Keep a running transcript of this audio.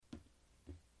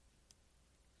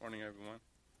Morning, everyone.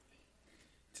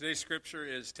 Today's scripture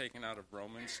is taken out of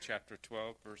Romans chapter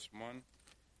 12, verse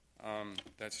 1.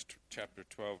 That's chapter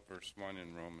 12, verse 1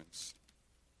 in Romans.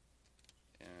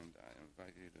 And I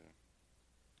invite you to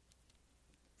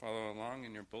follow along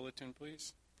in your bulletin,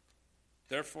 please.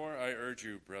 Therefore, I urge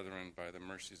you, brethren, by the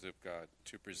mercies of God,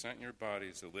 to present your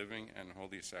bodies a living and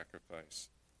holy sacrifice,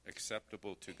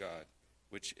 acceptable to God,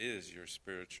 which is your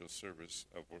spiritual service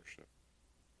of worship.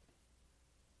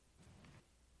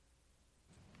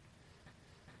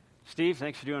 Steve,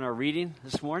 thanks for doing our reading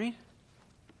this morning.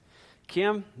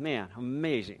 Kim, man,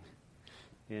 amazing.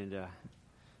 And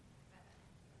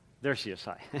there she is,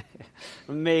 hi.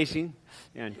 Amazing.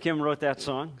 And Kim wrote that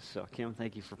song. So, Kim,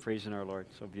 thank you for praising our Lord.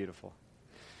 So beautiful.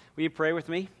 Will you pray with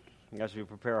me as we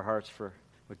prepare our hearts for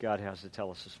what God has to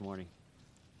tell us this morning?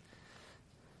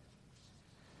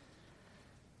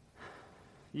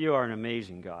 You are an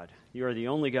amazing God. You are the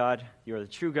only God. You are the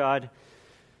true God.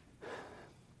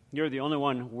 You're the only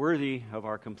one worthy of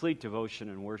our complete devotion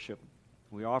and worship.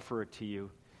 We offer it to you.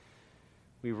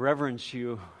 We reverence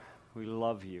you. We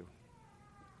love you.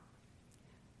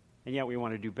 And yet we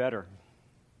want to do better.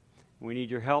 We need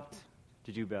your help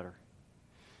to do better.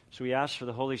 So we ask for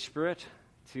the Holy Spirit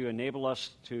to enable us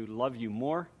to love you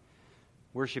more,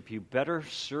 worship you better,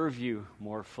 serve you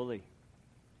more fully.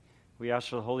 We ask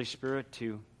for the Holy Spirit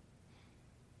to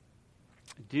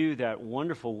do that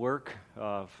wonderful work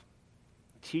of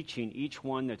teaching each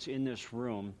one that's in this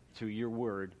room through your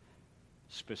word,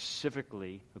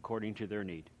 specifically according to their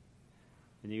need.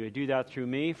 And you would do that through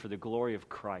me for the glory of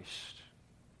Christ.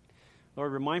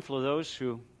 Lord, we're mindful of those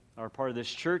who are part of this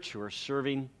church, who are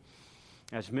serving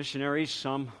as missionaries,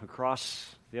 some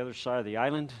across the other side of the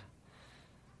island,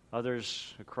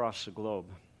 others across the globe.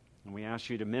 And we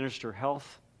ask you to minister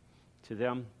health to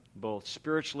them, both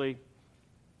spiritually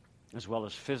as well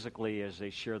as physically, as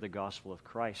they share the gospel of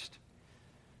Christ.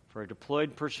 For our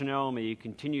deployed personnel, may you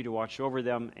continue to watch over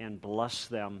them and bless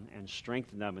them and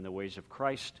strengthen them in the ways of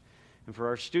Christ. And for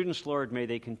our students, Lord, may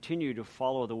they continue to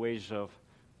follow the ways of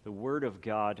the Word of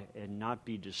God and not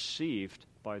be deceived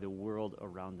by the world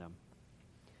around them.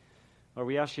 Lord,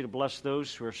 we ask you to bless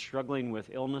those who are struggling with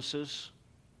illnesses,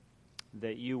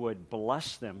 that you would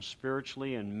bless them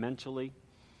spiritually and mentally.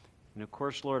 And of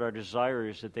course, Lord, our desire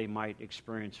is that they might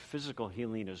experience physical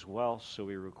healing as well, so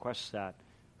we request that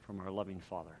from our loving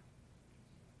Father.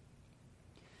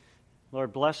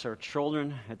 Lord, bless our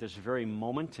children at this very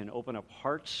moment and open up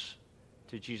hearts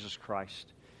to Jesus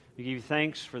Christ. We give you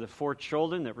thanks for the 4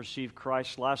 children that received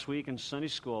Christ last week in Sunday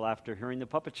school after hearing the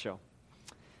puppet show.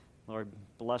 Lord,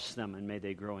 bless them and may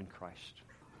they grow in Christ.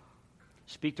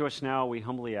 Speak to us now, we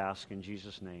humbly ask in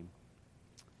Jesus' name.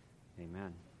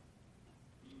 Amen.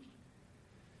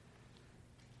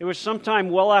 It was sometime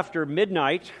well after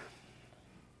midnight.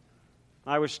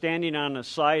 I was standing on the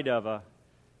side of a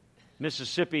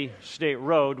Mississippi State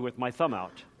road with my thumb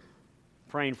out,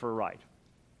 praying for a ride.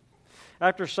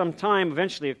 After some time,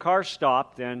 eventually a car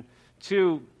stopped, and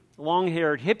 2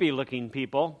 long-haired, hippie-looking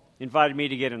people invited me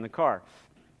to get in the car.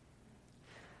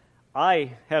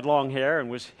 I had long hair and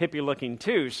was hippie-looking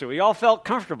too, so we all felt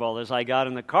comfortable as I got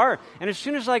in the car. And as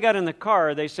soon as I got in the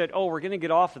car, they said, "Oh, we're going to get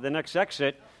off at the next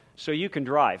exit, so you can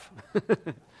drive."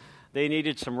 They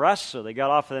needed some rest, so they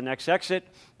got off at the next exit.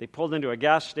 They pulled into a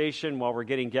gas station. While we're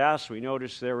getting gas, we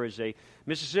noticed there was a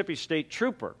Mississippi State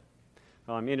trooper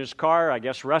in his car, I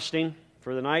guess resting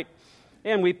for the night.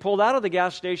 And we pulled out of the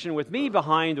gas station with me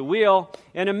behind the wheel,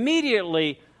 and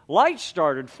immediately lights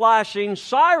started flashing,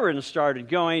 sirens started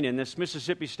going, and this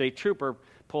Mississippi State trooper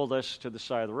pulled us to the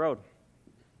side of the road.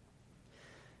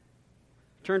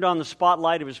 Turned on the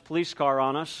spotlight of his police car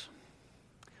on us.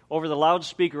 Over the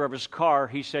loudspeaker of his car,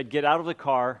 he said, "Get out of the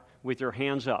car with your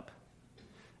hands up.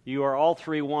 You are all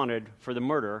 3 wanted for the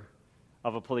murder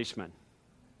of a policeman."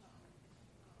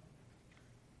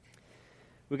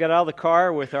 We got out of the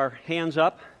car with our hands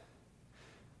up.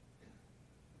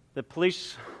 The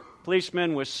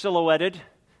policeman was silhouetted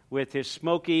with his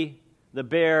Smokey the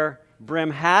Bear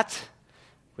brim hat,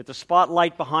 with the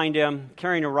spotlight behind him,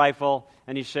 carrying a rifle,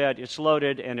 and he said, "It's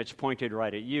loaded and it's pointed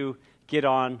right at you. Get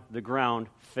on the ground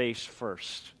face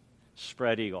first.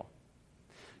 Spread eagle."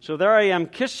 So there I am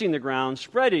kissing the ground,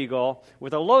 spread eagle,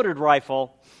 with a loaded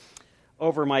rifle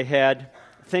over my head,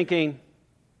 thinking,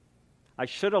 I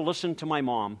should have listened to my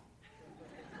mom.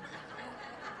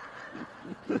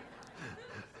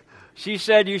 She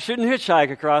said, "You shouldn't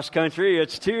hitchhike across country.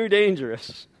 It's too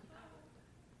dangerous."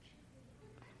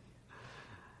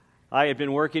 I had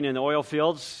been working in the oil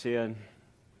fields in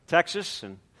Texas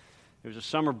and It was a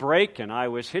summer break, and I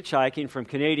was hitchhiking from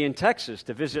Canadian Texas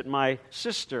to visit my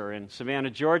sister in Savannah,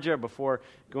 Georgia, before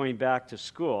going back to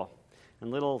school.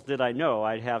 And little did I know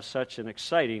I'd have such an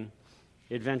exciting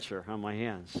adventure on my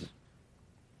hands.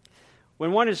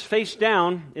 When one is face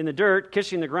down in the dirt,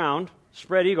 kissing the ground,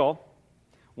 spread eagle,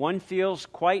 one feels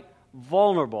quite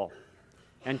vulnerable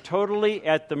and totally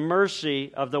at the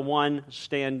mercy of the one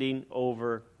standing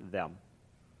over them.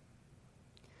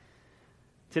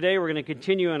 Today we're going to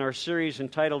continue in our series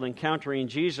entitled Encountering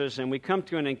Jesus, and we come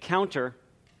to an encounter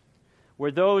where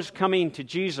those coming to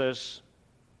Jesus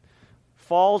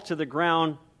fall to the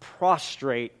ground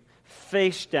prostrate,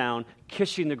 face down,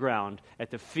 kissing the ground at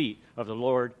the feet of the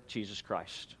Lord Jesus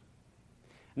Christ.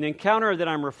 And the encounter that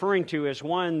I'm referring to is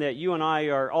one that you and I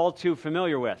are all too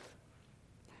familiar with.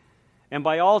 And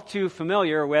by all too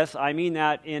familiar with, I mean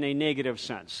that in a negative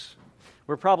sense.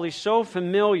 We're probably so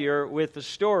familiar with the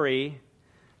story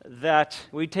that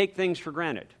we take things for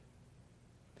granted.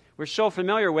 We're so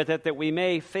familiar with it that we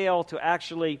may fail to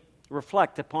actually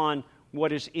reflect upon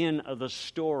what is in the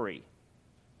story.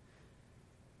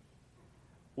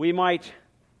 We might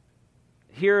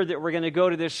hear that we're going to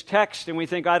go to this text and we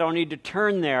think, I don't need to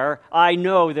turn there. I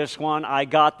know this one. I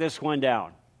got this one down.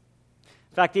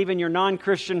 In fact, even your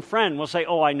non-Christian friend will say,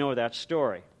 oh, I know that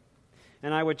story.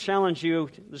 And I would challenge you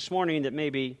this morning that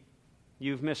maybe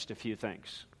you've missed a few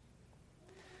things.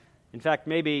 In fact,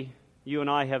 maybe you and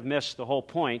I have missed the whole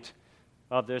point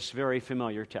of this very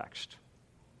familiar text.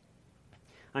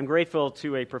 I'm grateful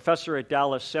to a professor at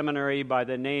Dallas Seminary by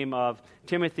the name of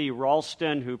Timothy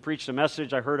Ralston, who preached a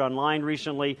message I heard online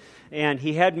recently, and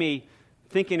he had me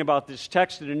thinking about this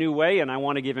text in a new way, and I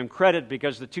want to give him credit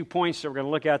because the 2 points that we're going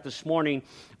to look at this morning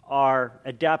are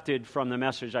adapted from the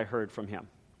message I heard from him.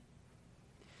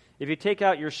 If you take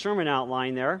out your sermon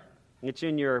outline there, it's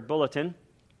in your bulletin.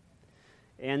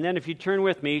 And then if you turn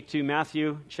with me to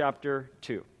Matthew chapter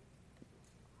 2.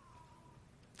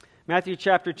 Matthew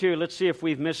chapter 2, let's see if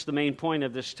we've missed the main point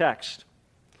of this text.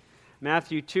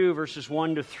 Matthew 2, verses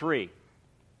 1 to 3.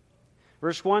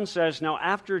 Verse 1 says, Now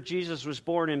after Jesus was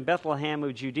born in Bethlehem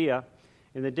of Judea,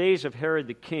 in the days of Herod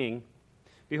the king,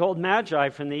 behold, Magi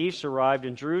from the east arrived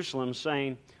in Jerusalem,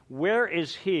 saying, Where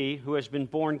is he who has been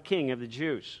born king of the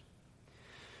Jews?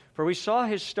 For we saw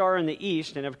his star in the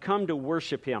east and have come to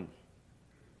worship him.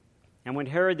 And when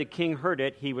Herod the king heard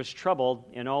it, he was troubled,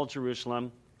 and all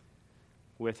Jerusalem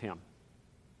with him.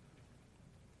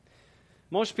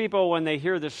 Most people, when they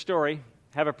hear this story,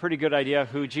 have a pretty good idea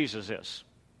who Jesus is.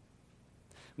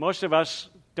 Most of us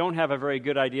don't have a very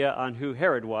good idea on who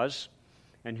Herod was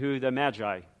and who the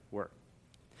Magi were.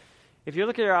 If you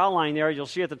look at your outline there, you'll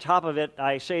see at the top of it,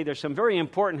 I say there's some very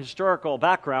important historical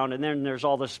background, and then there's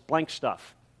all this blank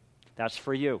stuff. That's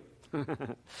for you.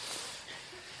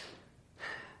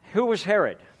 Who was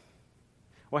Herod?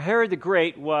 Well, Herod the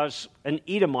Great was an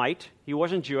Edomite. He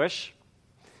wasn't Jewish,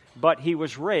 but he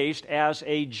was raised as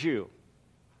a Jew.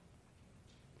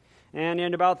 And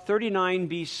in about 39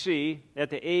 BC, at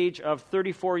the age of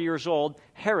 34 years old,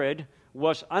 Herod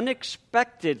was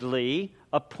unexpectedly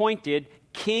appointed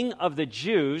king of the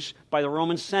Jews by the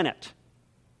Roman Senate.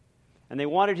 And they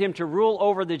wanted him to rule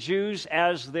over the Jews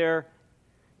as their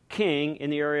king in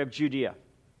the area of Judea.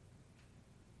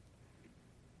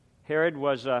 Herod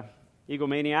was an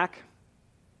egomaniac.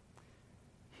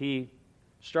 He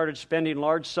started spending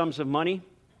large sums of money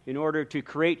in order to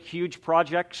create huge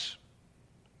projects.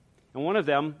 And one of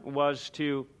them was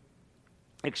to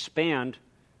expand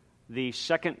the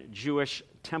second Jewish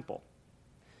temple.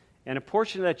 And a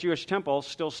portion of that Jewish temple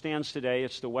still stands today.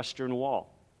 It's the Western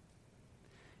Wall.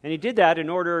 And he did that in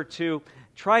order to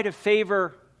try to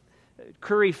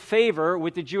curry favor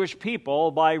with the Jewish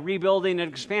people by rebuilding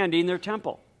and expanding their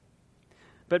temple.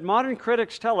 But modern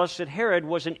critics tell us that Herod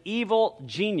was an evil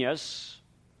genius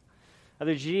of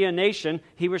the Judean nation.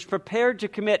 He was prepared to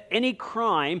commit any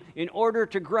crime in order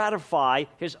to gratify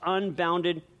his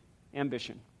unbounded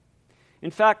ambition.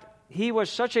 In fact, he was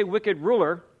such a wicked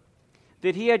ruler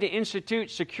that he had to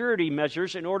institute security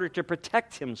measures in order to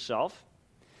protect himself.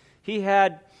 He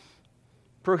had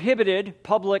prohibited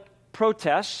public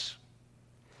protests.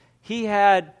 He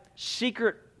had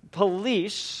secret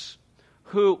police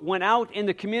who went out in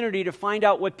the community to find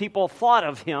out what people thought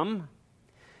of him.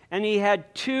 And he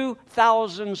had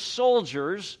 2,000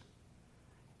 soldiers,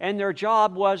 and their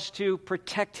job was to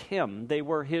protect him. They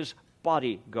were his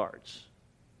bodyguards.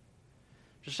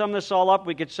 To sum this all up,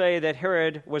 we could say that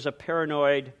Herod was a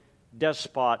paranoid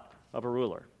despot of a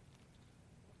ruler.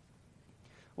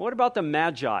 What about the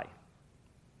Magi?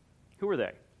 Who were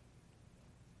they?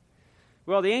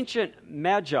 Well, the ancient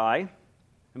Magi,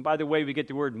 and by the way, we get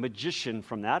the word magician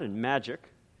from that, and magic.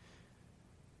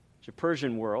 It's a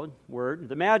Persian word.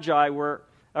 The Magi were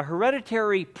a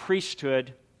hereditary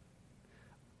priesthood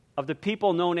of the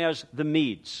people known as the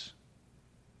Medes.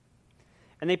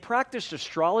 And they practiced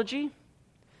astrology,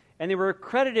 and they were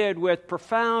credited with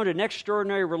profound and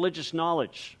extraordinary religious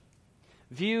knowledge,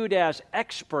 viewed as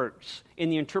experts in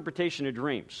the interpretation of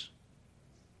dreams.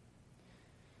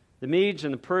 The Medes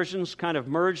and the Persians kind of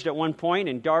merged at one point,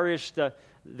 and Darius, the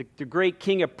great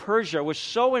king of Persia, was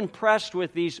so impressed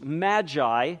with these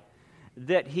Magi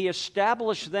that he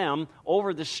established them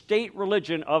over the state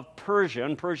religion of Persia.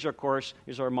 And Persia, of course,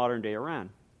 is our modern-day Iran.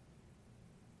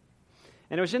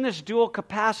 And it was in this dual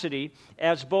capacity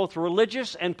as both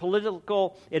religious and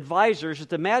political advisors that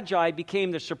the Magi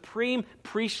became the supreme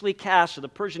priestly caste of the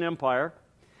Persian Empire,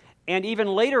 and even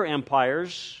later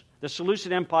empires, the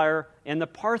Seleucid Empire and the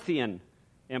Parthian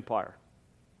Empire.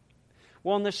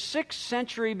 Well, in the 6th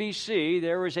century BC,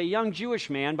 there was a young Jewish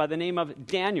man by the name of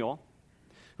Daniel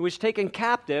who was taken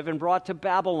captive and brought to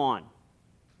Babylon.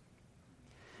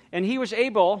 And he was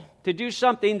able to do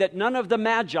something that none of the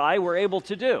Magi were able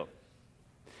to do.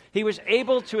 He was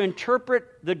able to interpret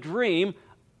the dream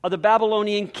of the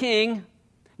Babylonian king,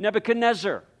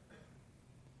 Nebuchadnezzar.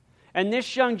 And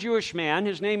this young Jewish man,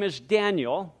 his name is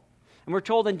Daniel, and we're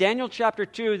told in Daniel chapter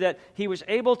 2 that he was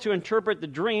able to interpret the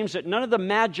dreams that none of the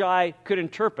Magi could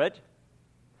interpret.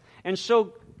 And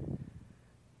so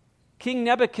King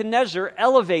Nebuchadnezzar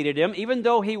elevated him, even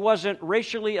though he wasn't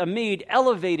racially a Mede,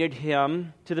 elevated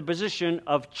him to the position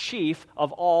of chief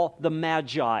of all the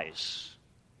Magi's.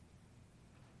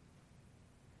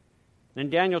 In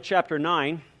Daniel chapter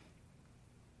 9,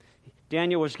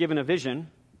 Daniel was given a vision,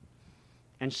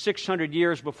 and 600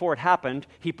 years before it happened,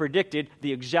 he predicted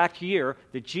the exact year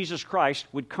that Jesus Christ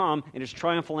would come in his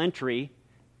triumphal entry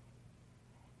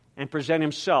and present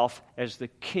himself as the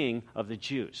King of the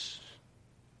Jews,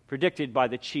 predicted by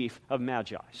the chief of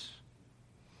Magi's.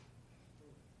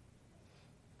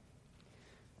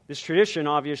 This tradition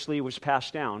obviously was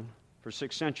passed down for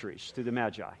 6 centuries through the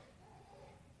Magi.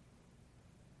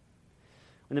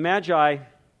 When the Magi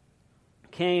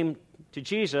came to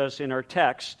Jesus in our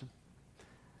text,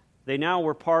 they now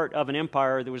were part of an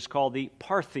empire that was called the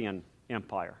Parthian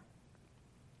Empire.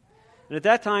 And at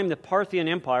that time, the Parthian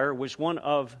Empire was one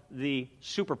of the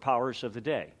superpowers of the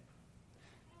day.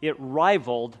 It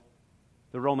rivaled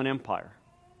the Roman Empire.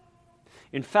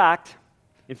 In fact,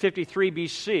 in 53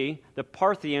 BC, the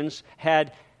Parthians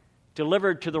had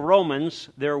delivered to the Romans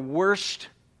their worst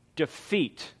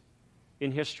defeat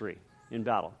in history in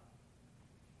battle.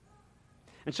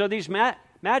 And so these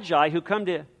Magi who come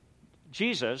to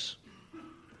Jesus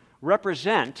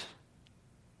represent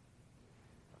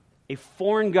a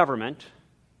foreign government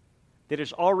that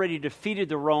has already defeated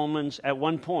the Romans at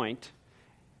one point,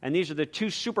 and these are the two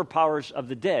superpowers of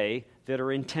the day that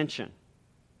are in tension.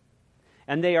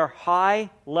 And they are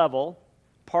high-level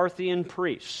Parthian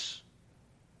priests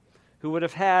who would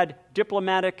have had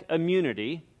diplomatic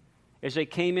immunity as they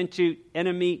came into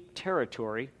enemy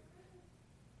territory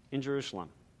in Jerusalem.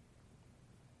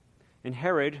 And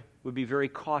Herod would be very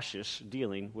cautious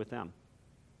dealing with them.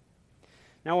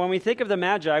 Now, when we think of the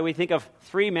Magi, we think of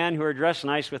 3 men who are dressed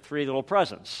nice with 3 little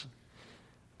presents.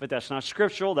 But that's not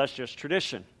scriptural, that's just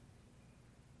tradition.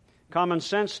 Common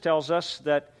sense tells us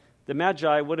that the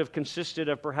Magi would have consisted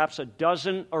of perhaps a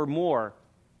dozen or more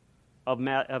of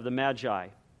the Magi.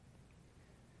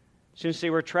 Since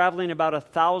they were traveling about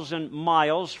 1,000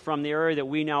 miles from the area that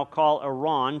we now call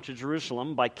Iran to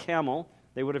Jerusalem by camel,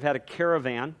 they would have had a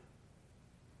caravan.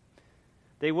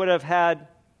 They would have had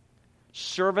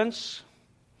servants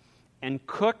and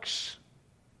cooks,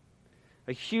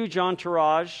 a huge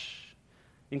entourage,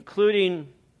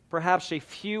 including perhaps a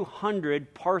few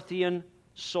hundred Parthian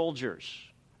soldiers,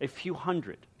 a few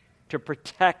hundred, to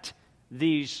protect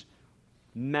these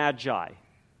Magi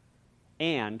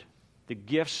and the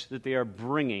gifts that they are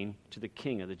bringing to the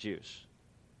King of the Jews.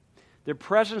 Their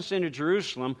presence into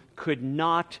Jerusalem could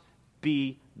not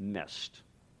be missed.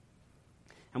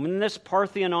 And when this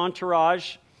Parthian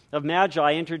entourage of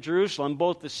Magi entered Jerusalem,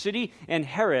 both the city and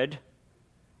Herod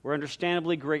were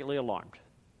understandably greatly alarmed.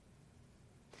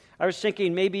 I was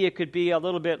thinking maybe it could be a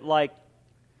little bit like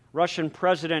Russian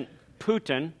President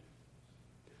Putin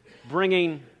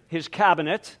bringing his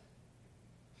cabinet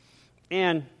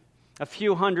and a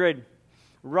few hundred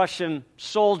Russian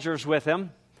soldiers with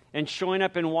him and showing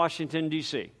up in Washington,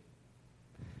 D.C.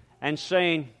 and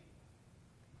saying,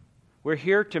 "We're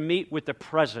here to meet with the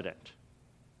President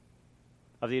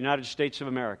of the United States of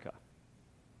America."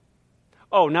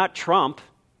 Oh, not Trump,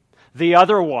 the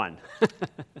other one.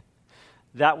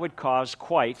 That would cause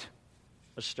quite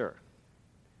a stir.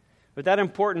 With that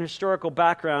important historical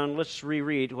background, let's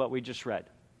reread what we just read.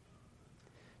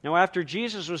 Now, after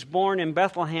Jesus was born in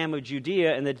Bethlehem of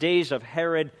Judea in the days of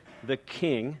Herod the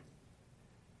king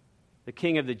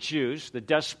of the Jews, the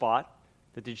despot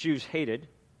that the Jews hated,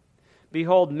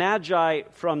 behold, Magi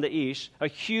from the east, a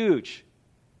huge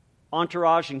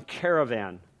entourage and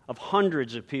caravan of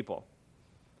hundreds of people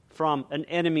from an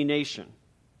enemy nation,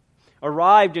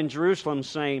 arrived in Jerusalem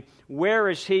saying, "Where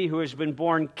is he who has been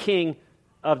born king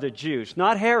of the Jews?"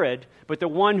 Not Herod, but the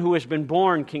one who has been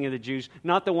born king of the Jews,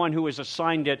 not the one who was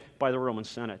assigned it by the Roman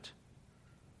Senate.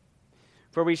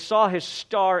 For we saw his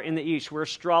star in the east. We're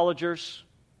astrologers.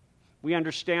 We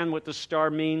understand what the star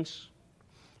means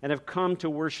and have come to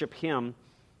worship him.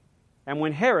 And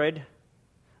when Herod,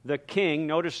 the king,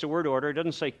 notice the word order, it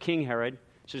doesn't say King Herod,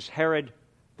 it says Herod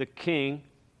the king.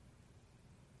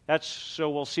 That's so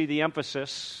we'll see the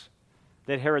emphasis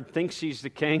that Herod thinks he's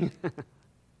the king,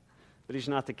 but he's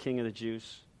not the king of the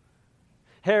Jews.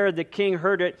 Herod the king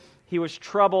heard it. He was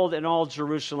troubled, and all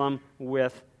Jerusalem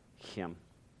with him.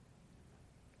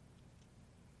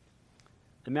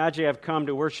 The Magi have come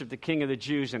to worship the king of the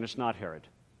Jews, and it's not Herod.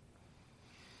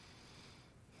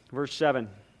 Verse 7.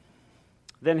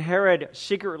 Then Herod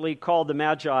secretly called the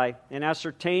Magi and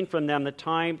ascertained from them the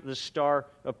time the star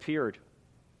appeared.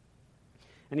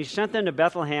 And he sent them to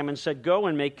Bethlehem and said, "Go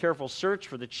and make careful search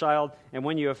for the child, and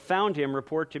when you have found him,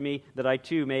 report to me that I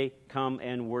too may come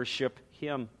and worship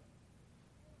him."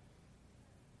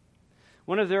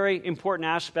 One of the very important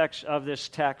aspects of this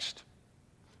text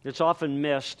that's often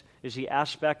missed is the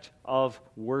aspect of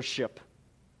worship.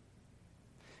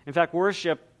 In fact,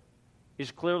 worship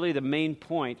is clearly the main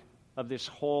point of this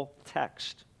whole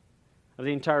text, of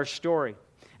the entire story.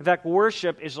 In fact,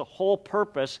 worship is the whole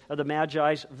purpose of the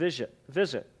Magi's visit.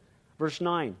 Verse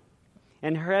 9.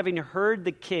 And having heard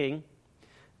the king,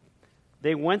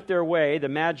 they went their way, the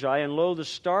Magi, and lo, the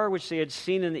star which they had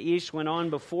seen in the east went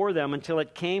on before them until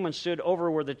it came and stood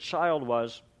over where the child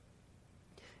was.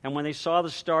 And when they saw the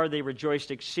star, they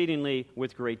rejoiced exceedingly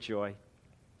with great joy.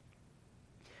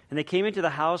 And they came into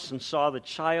the house and saw the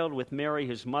child with Mary,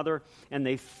 his mother, and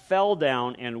they fell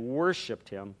down and worshipped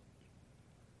him.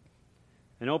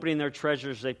 And opening their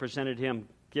treasures, they presented him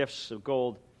gifts of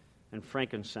gold and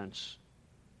frankincense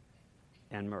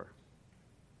and myrrh.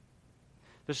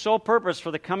 The sole purpose for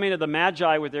the coming of the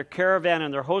Magi with their caravan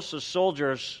and their hosts of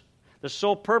soldiers, the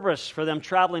sole purpose for them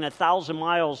traveling 1,000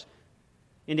 miles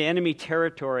into enemy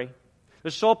territory,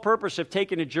 the sole purpose of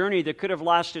taking a journey that could have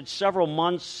lasted several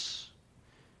months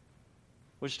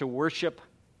was to worship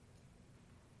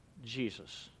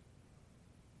Jesus.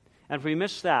 And if we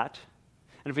miss that,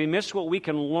 and if we miss what we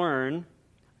can learn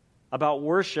about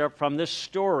worship from this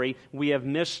story, we have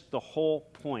missed the whole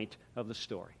point of the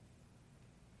story.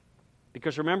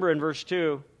 Because remember in verse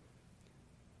 2,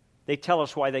 they tell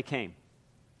us why they came.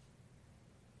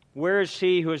 Where is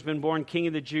he who has been born King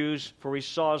of the Jews? For we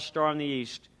saw a star in the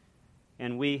east,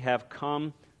 and we have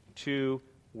come to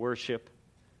worship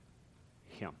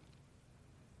him.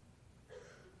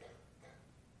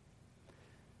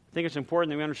 I think it's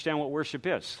important that we understand what worship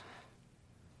is.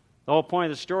 The whole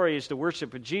point of the story is the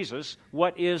worship of Jesus.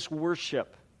 What is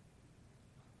worship?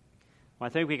 Well, I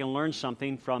think we can learn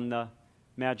something from the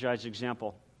Magi's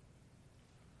example.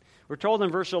 We're told in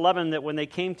verse 11 that when they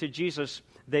came to Jesus,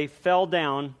 they fell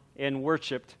down and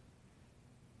worshipped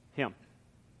him.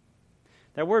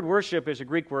 That word worship is a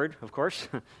Greek word, of course.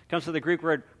 It comes from the Greek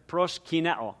word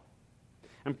proskuneo.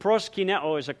 And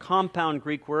proskuneo is a compound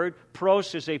Greek word.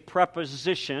 Pros is a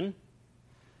preposition.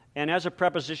 And as a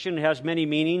preposition, it has many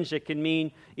meanings. It can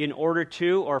mean in order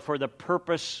to, or for the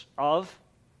purpose of,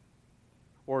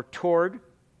 or toward.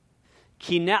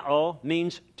 Kineo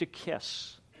means to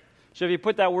kiss. So if you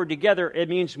put that word together, it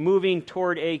means moving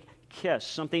toward a kiss,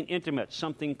 something intimate,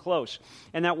 something close.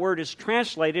 And that word is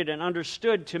translated and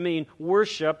understood to mean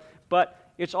worship,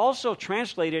 but it's also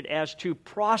translated as to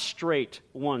prostrate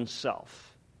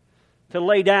oneself, to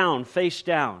lay down, face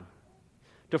down,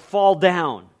 to fall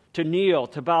down, to kneel,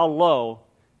 to bow low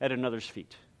at another's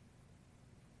feet.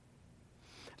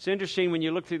 It's interesting when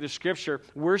you look through the Scripture,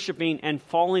 worshiping and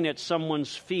falling at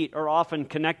someone's feet are often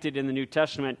connected in the New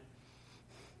Testament.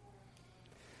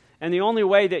 And the only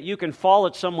way that you can fall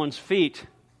at someone's feet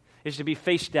is to be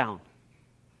face down.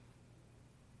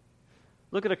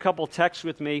 Look at a couple texts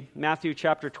with me. Matthew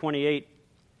chapter 28.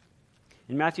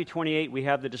 In Matthew 28, we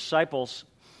have the disciples,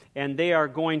 and they are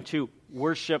going to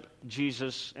worship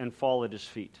Jesus and fall at his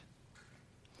feet.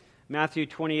 Matthew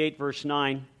 28, verse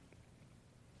 9.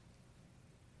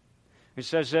 It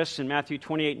says this in Matthew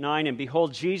 28:9, and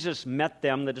behold, Jesus met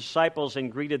them, the disciples,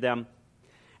 and greeted them.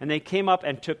 And they came up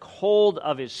and took hold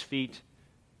of his feet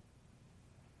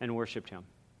and worshiped him.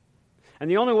 And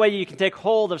the only way you can take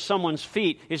hold of someone's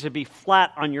feet is to be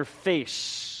flat on your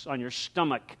face, on your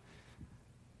stomach,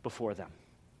 before them.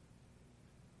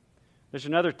 There's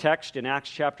another text in Acts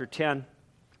chapter 10.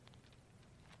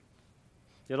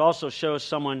 It also shows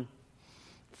someone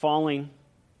falling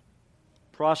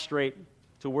prostrate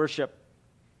to worship.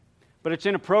 But it's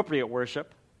inappropriate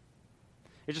worship.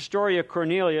 It's a story of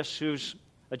Cornelius, who's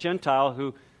a Gentile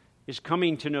who is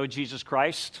coming to know Jesus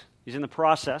Christ. He's in the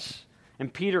process.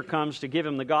 And Peter comes to give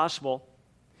him the gospel.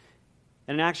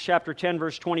 And in Acts chapter 10,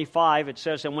 verse 25, it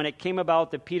says, "And when it came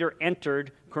about that Peter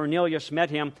entered, Cornelius met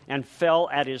him and fell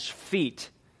at his feet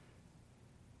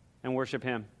and worshiped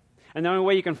him." And the only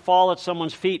way you can fall at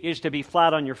someone's feet is to be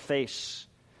flat on your face.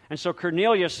 And so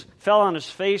Cornelius fell on his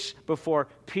face before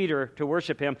Peter to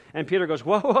worship him. And Peter goes,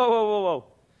 "Whoa, whoa, whoa, whoa,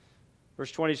 whoa."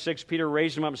 Verse 26, Peter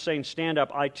raised him up saying, "Stand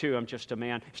up, I too am just a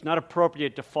man. It's not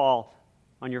appropriate to fall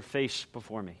on your face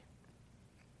before me."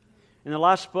 In the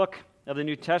last book of the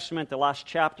New Testament, the last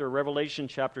chapter, Revelation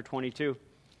chapter 22,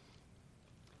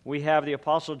 we have the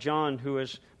Apostle John, who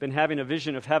has been having a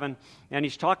vision of heaven, and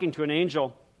he's talking to an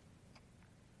angel.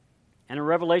 And in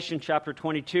Revelation chapter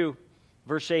 22,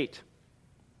 verse 8,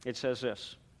 it says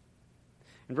this.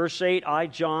 In verse 8, "I,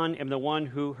 John, am the one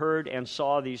who heard and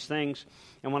saw these things.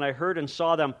 And when I heard and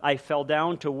saw them, I fell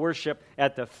down to worship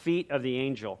at the feet of the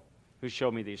angel who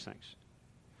showed me these things."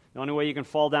 The only way you can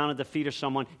fall down at the feet of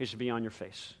someone is to be on your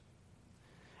face.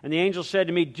 "And the angel said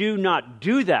to me, 'Do not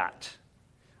do that.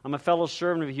 I'm a fellow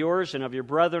servant of yours and of your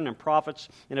brethren and prophets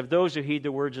and of those who heed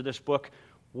the words of this book.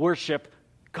 Worship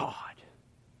God.'"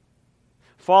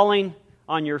 Falling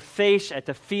on your face at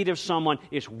the feet of someone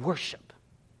is worship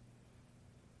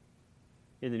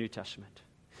in the New Testament.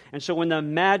 And so when the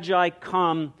Magi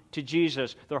come to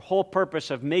Jesus, their whole purpose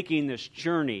of making this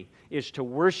journey is to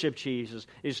worship Jesus,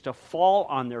 is to fall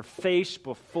on their face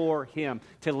before him,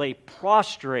 to lay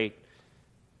prostrate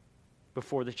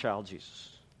before the child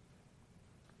Jesus.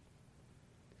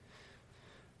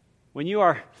 When you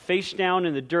are face down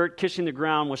in the dirt, kissing the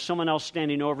ground with someone else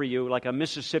standing over you like a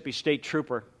Mississippi State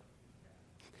trooper,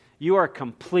 you are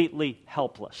completely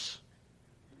helpless.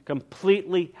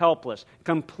 Completely helpless.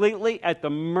 Completely at the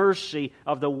mercy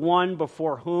of the one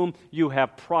before whom you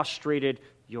have prostrated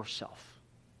yourself.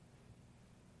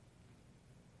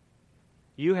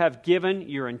 You have given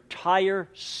your entire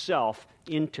self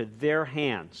into their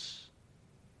hands.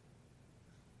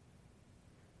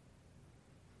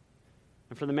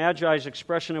 And from the Magi's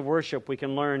expression of worship, we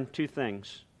can learn two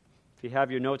things. If you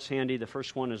have your notes handy, the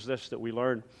first one is this that we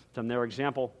learn from their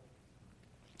example.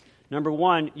 Number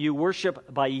one, you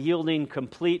worship by yielding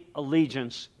complete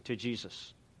allegiance to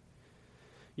Jesus.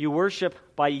 You worship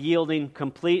by yielding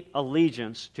complete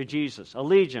allegiance to Jesus.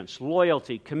 Allegiance,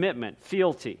 loyalty, commitment,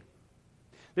 fealty.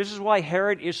 This is why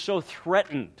Herod is so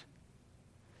threatened.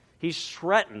 He's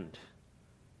threatened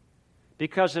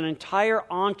because an entire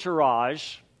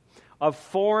entourage of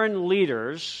foreign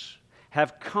leaders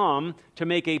have come to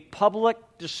make a public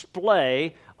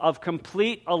display of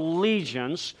complete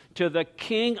allegiance to the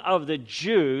King of the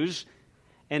Jews,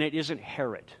 and it isn't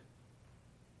Herod.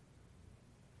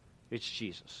 It's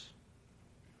Jesus.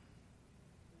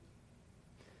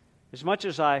 As much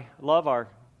as I love our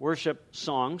worship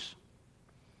songs,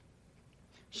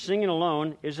 singing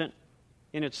alone isn't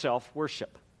in itself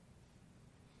worship.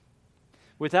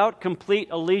 Without complete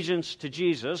allegiance to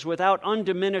Jesus, without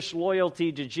undiminished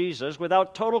loyalty to Jesus,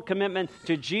 without total commitment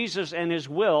to Jesus and His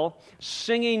will,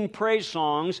 singing praise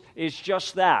songs is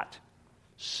just that,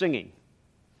 singing.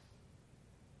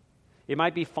 It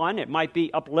might be fun, it might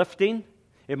be uplifting,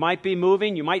 it might be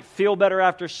moving, you might feel better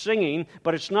after singing,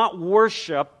 but it's not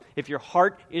worship if your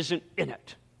heart isn't in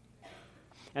it.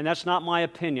 And that's not my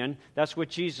opinion, that's what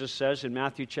Jesus says in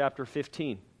Matthew chapter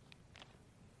 15.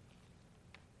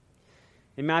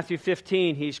 In Matthew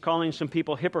 15, he's calling some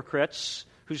people hypocrites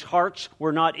whose hearts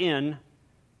were not in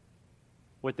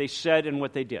what they said and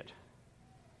what they did.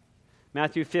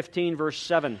 Matthew 15, verse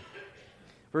 7.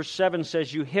 Verse 7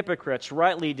 says, "You hypocrites,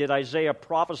 rightly did Isaiah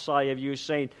prophesy of you,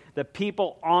 saying, 'The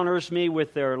people honors me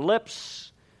with their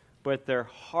lips, but their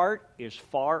heart is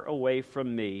far away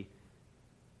from me.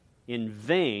 In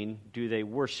vain do they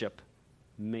worship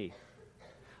me.'"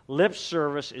 Lip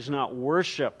service is not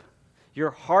worship.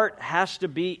 Your heart has to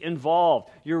be involved.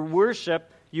 You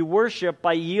worship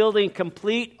by yielding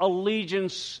complete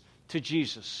allegiance to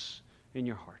Jesus in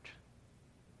your heart.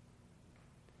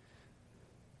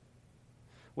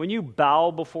 When you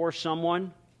bow before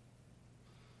someone,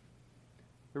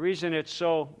 the reason it's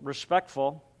so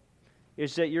respectful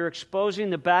is that you're exposing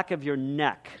the back of your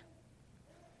neck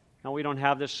Now, we don't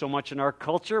have this so much in our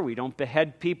culture. We don't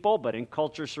behead people, but in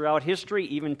cultures throughout history,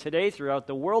 even today, throughout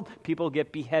the world, people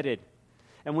get beheaded.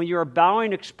 And when you're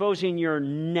bowing, exposing your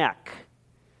neck,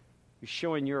 you're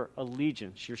showing your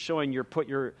allegiance. You're showing you put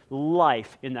your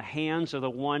life in the hands of the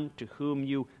one to whom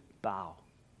you bow.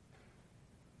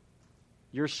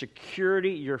 Your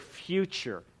security, your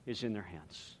future is in their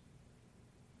hands.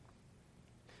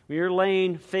 When you're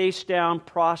laying face down,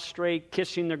 prostrate,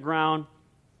 kissing the ground,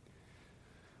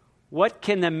 what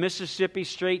can the Mississippi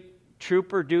State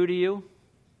Trooper do to you?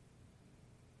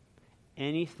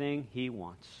 Anything he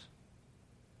wants.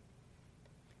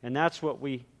 And that's what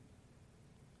we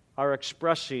are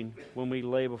expressing when we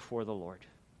lay before the Lord.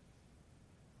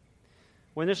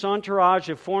 When this entourage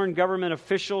of foreign government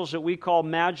officials that we call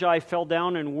magi fell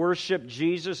down and worshiped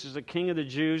Jesus as the King of the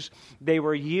Jews, they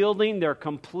were yielding their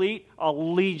complete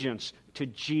allegiance to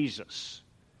Jesus.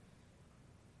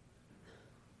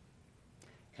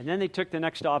 And then they took the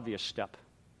next obvious step.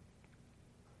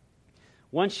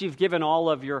 Once you've given all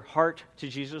of your heart to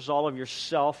Jesus, all of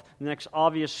yourself, the next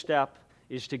obvious step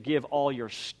is to give all your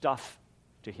stuff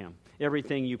to Him,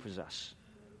 everything you possess.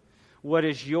 What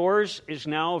is yours is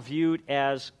now viewed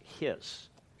as His.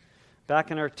 Back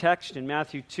in our text in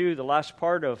Matthew 2, the last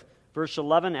part of verse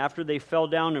 11, after they fell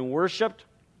down and worshiped,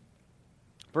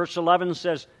 verse 11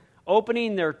 says,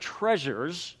 opening their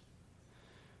treasures,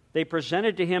 they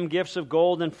presented to Him gifts of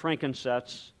gold and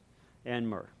frankincense and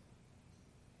myrrh.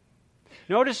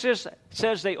 Notice this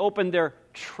says they opened their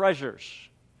treasures.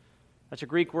 That's a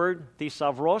Greek word,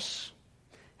 thesauros,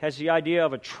 has the idea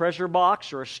of a treasure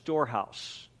box or a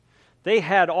storehouse. They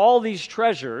had all these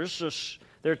treasures,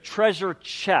 their treasure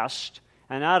chest,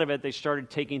 and out of it they started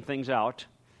taking things out,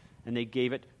 and they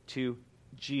gave it to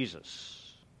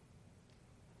Jesus.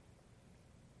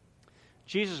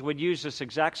 Jesus would use this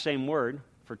exact same word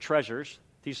for treasures,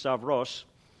 thesauros,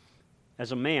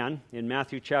 as a man in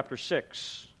Matthew chapter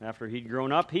 6. After he'd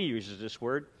grown up, he uses this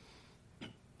word.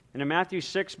 And in Matthew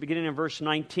 6, beginning in verse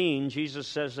 19, Jesus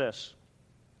says this.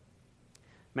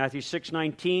 Matthew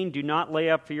 6:19, do not lay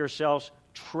up for yourselves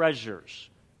treasures,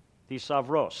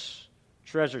 thesauros,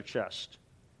 treasure chest,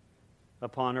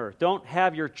 upon earth. Don't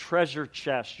have your treasure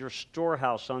chest, your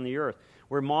storehouse on the earth,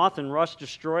 where moth and rust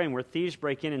destroy and where thieves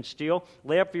break in and steal.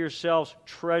 Lay up for yourselves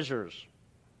treasures,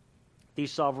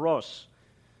 thesauros,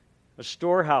 a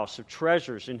storehouse of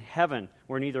treasures in heaven,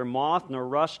 where neither moth nor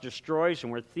rust destroys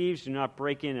and where thieves do not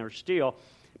break in or steal.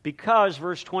 Because,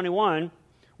 verse 21,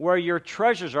 where your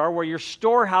treasures are, where your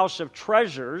storehouse of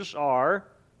treasures are,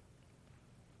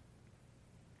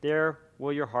 there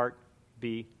will your heart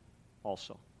be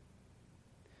also.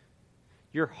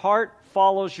 Your heart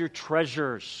follows your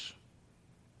treasures,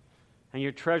 and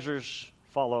your treasures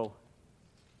follow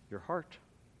your heart.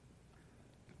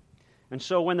 And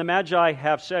so when the Magi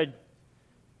have said,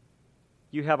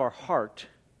 you have our heart,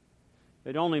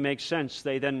 it only makes sense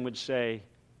they then would say,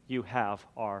 you have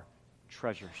our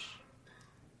treasures.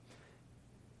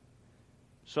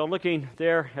 So looking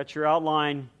there at your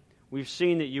outline, we've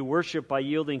seen that you worship by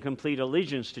yielding complete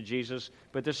allegiance to Jesus.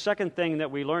 But the second thing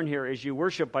that we learn here is you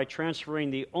worship by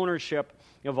transferring the ownership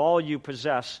of all you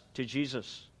possess to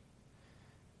Jesus.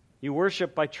 You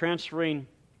worship by transferring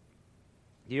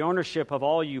the ownership of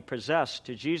all you possess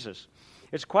to Jesus.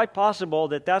 It's quite possible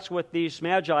that that's what these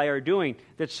magi are doing,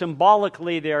 that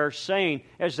symbolically they're saying,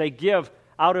 as they give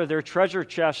out of their treasure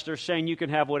chest, they're saying, you can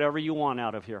have whatever you want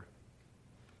out of here.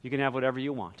 You can have whatever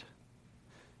you want.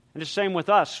 And the same with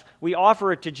us. We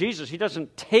offer it to Jesus. He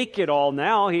doesn't take it all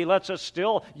now. He lets us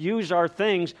still use our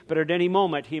things, but at any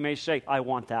moment He may say, I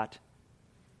want that.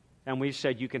 And we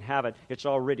said, you can have it. It's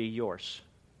already yours.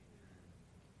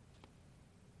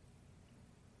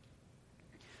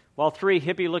 While three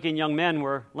hippie-looking young men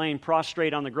were laying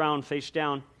prostrate on the ground, face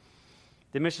down,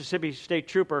 the Mississippi State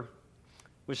Trooper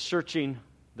was searching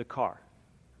the car.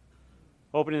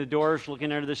 Opening the doors,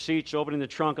 looking under the seats, opening the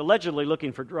trunk, allegedly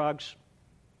looking for drugs.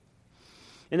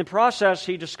 In the process,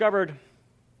 he discovered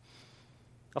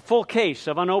a full case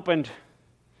of unopened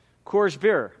Coors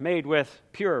beer made with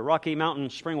pure Rocky Mountain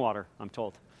spring water, I'm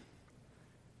told.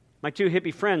 My two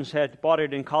hippie friends had bought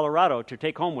it in Colorado to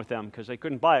take home with them because they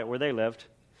couldn't buy it where they lived.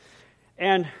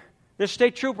 And this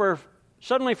state trooper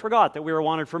suddenly forgot that we were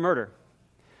wanted for murder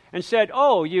and said,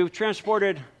 oh, you've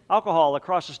transported alcohol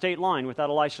across the state line without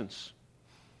a license.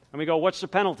 And we go, what's the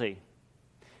penalty?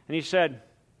 And he said,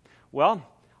 well,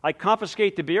 I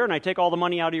confiscate the beer and I take all the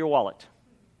money out of your wallet.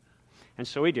 And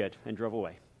so he did and drove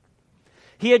away.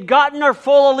 He had gotten our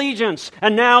full allegiance,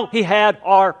 and now he had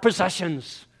our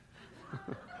possessions.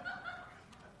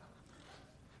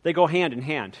 They go hand in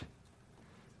hand.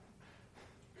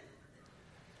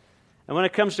 And when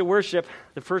it comes to worship,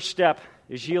 the first step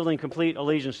is yielding complete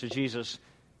allegiance to Jesus.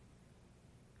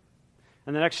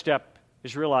 And the next step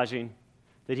is realizing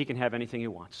that he can have anything he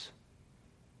wants.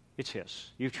 It's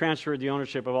his. You've transferred the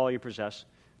ownership of all you possess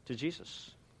to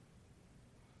Jesus.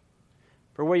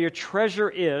 For where your treasure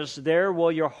is, there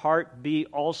will your heart be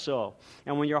also.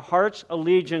 And when your heart's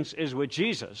allegiance is with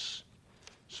Jesus,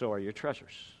 so are your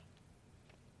treasures.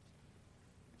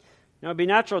 Now, it'd be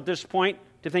natural at this point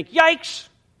to think, yikes!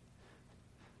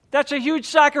 That's a huge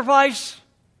sacrifice!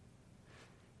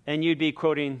 And you'd be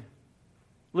quoting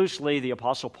loosely the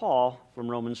Apostle Paul from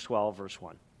Romans 12, verse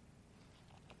 1.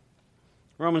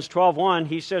 Romans 12:1,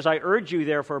 he says, I urge you,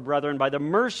 therefore, brethren, by the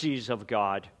mercies of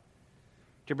God,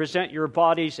 to present your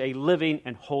bodies a living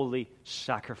and holy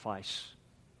sacrifice.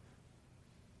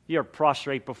 You're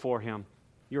prostrate before him.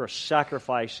 You're a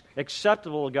sacrifice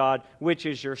acceptable to God, which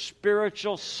is your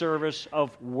spiritual service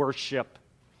of worship.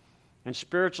 And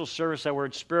spiritual service, that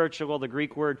word spiritual, the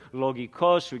Greek word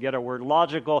logikos, we get our word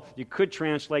logical. You could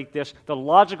translate this. The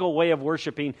logical way of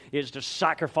worshiping is to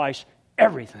sacrifice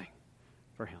everything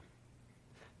for him.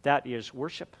 That is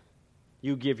worship.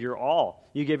 You give your all.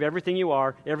 You give everything you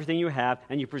are, everything you have,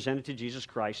 and you present it to Jesus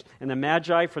Christ. And the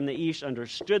Magi from the East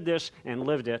understood this and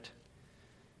lived it.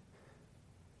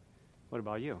 What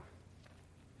about you?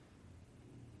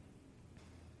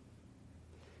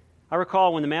 I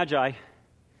recall when the Magi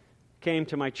came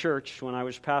to my church when I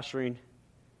was pastoring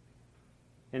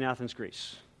in Athens,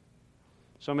 Greece.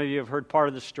 Some of you have heard part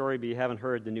of the story, but you haven't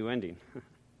heard the new ending.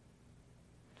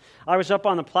 I was up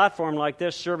on the platform like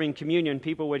this serving communion.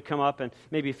 People would come up, and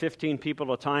maybe 15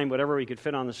 people at a time, whatever we could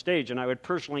fit on the stage, and I would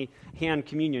personally hand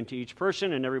communion to each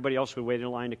person, and everybody else would wait in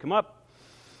line to come up.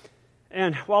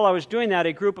 And while I was doing that,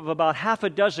 a group of about half a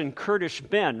dozen Kurdish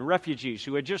men, refugees,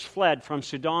 who had just fled from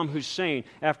Saddam Hussein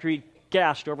after he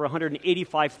gassed over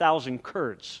 185,000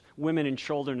 Kurds, women and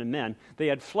children and men. They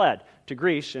had fled to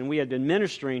Greece, and we had been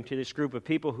ministering to this group of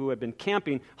people who had been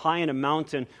camping high in a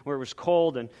mountain where it was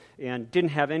cold and didn't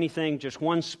have anything, just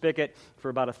one spigot for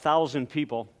about 1,000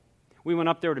 people. We went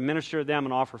up there to minister to them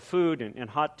and offer food and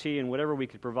hot tea and whatever we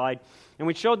could provide. And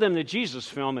we showed them the Jesus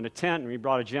film in a tent, and we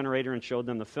brought a generator and showed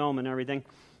them the film and everything.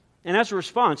 And as a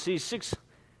response, these 6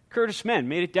 Kurdish men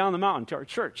made it down the mountain to our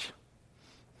church.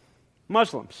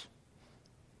 Muslims.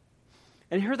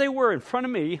 And here they were in front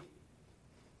of me,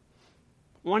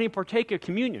 wanting to partake of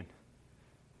communion.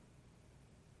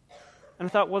 And I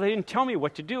thought, well, they didn't tell me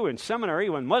what to do in seminary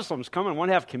when Muslims come and want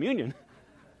to have communion.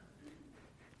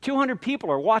 200 people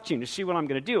are watching to see what I'm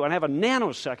going to do, and I have a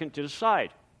nanosecond to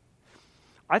decide.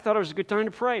 I thought it was a good time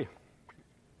to pray.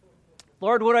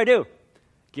 Lord, what do I do?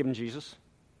 Give them Jesus.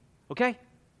 Okay?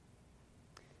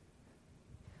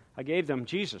 I gave them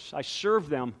Jesus. I served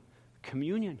them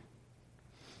communion.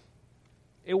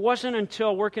 It wasn't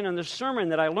until working on the sermon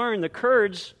that I learned the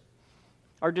Kurds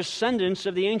are descendants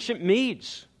of the ancient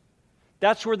Medes.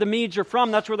 That's where the Medes are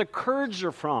from. That's where the Kurds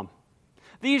are from.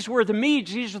 These were the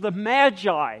Medes. These were the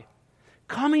Magi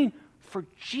coming for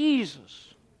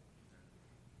Jesus.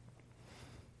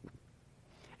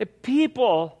 If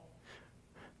people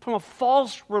from a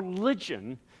false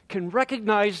religion can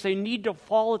recognize they need to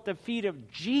fall at the feet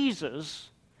of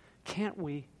Jesus, can't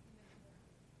we?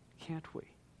 Can't we?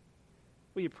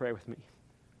 Will you pray with me?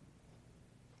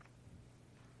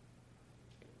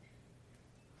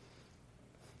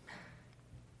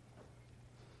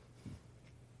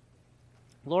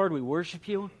 Lord, we worship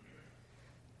you.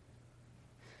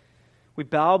 We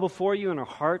bow before you in our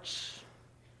hearts.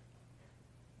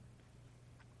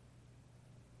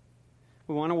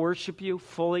 We want to worship you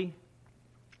fully. We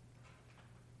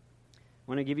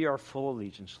want to give you our full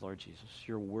allegiance, Lord Jesus.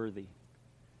 You're worthy.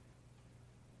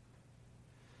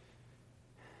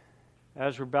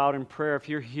 As we're bowed in prayer, if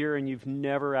you're here and you've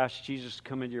never asked Jesus to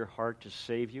come into your heart to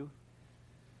save you,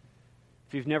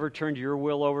 if you've never turned your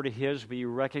will over to His, but you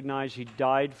recognize He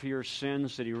died for your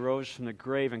sins, that He rose from the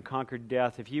grave and conquered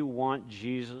death, if you want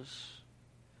Jesus,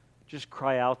 just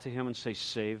cry out to Him and say,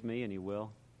 save me, and He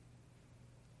will.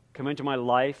 Come into my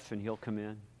life, and He'll come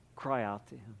in. Cry out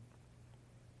to Him.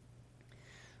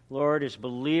 Lord, as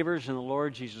believers in the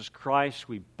Lord Jesus Christ,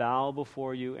 we bow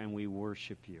before you and we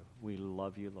worship you. We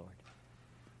love you, Lord.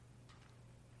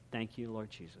 Thank you, Lord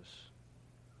Jesus.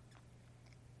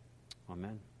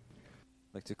 Amen.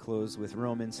 I'd like to close with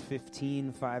Romans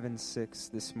 15, 5 and 6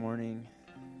 this morning.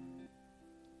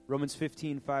 Romans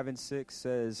 15, 5 and 6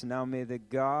 says, now may the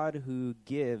God who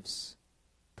gives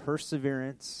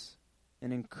perseverance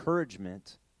and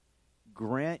encouragement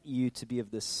grant you to be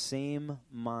of the same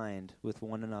mind with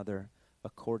one another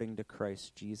according to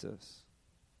Christ Jesus,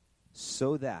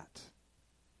 so that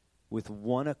with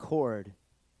one accord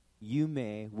you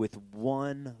may, with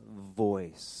one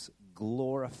voice,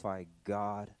 glorify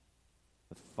God,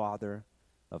 the Father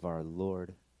of our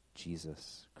Lord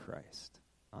Jesus Christ.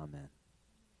 Amen.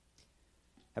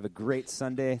 Have a great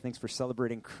Sunday. Thanks for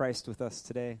celebrating Christ with us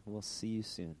today. We'll see you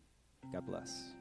soon. God bless.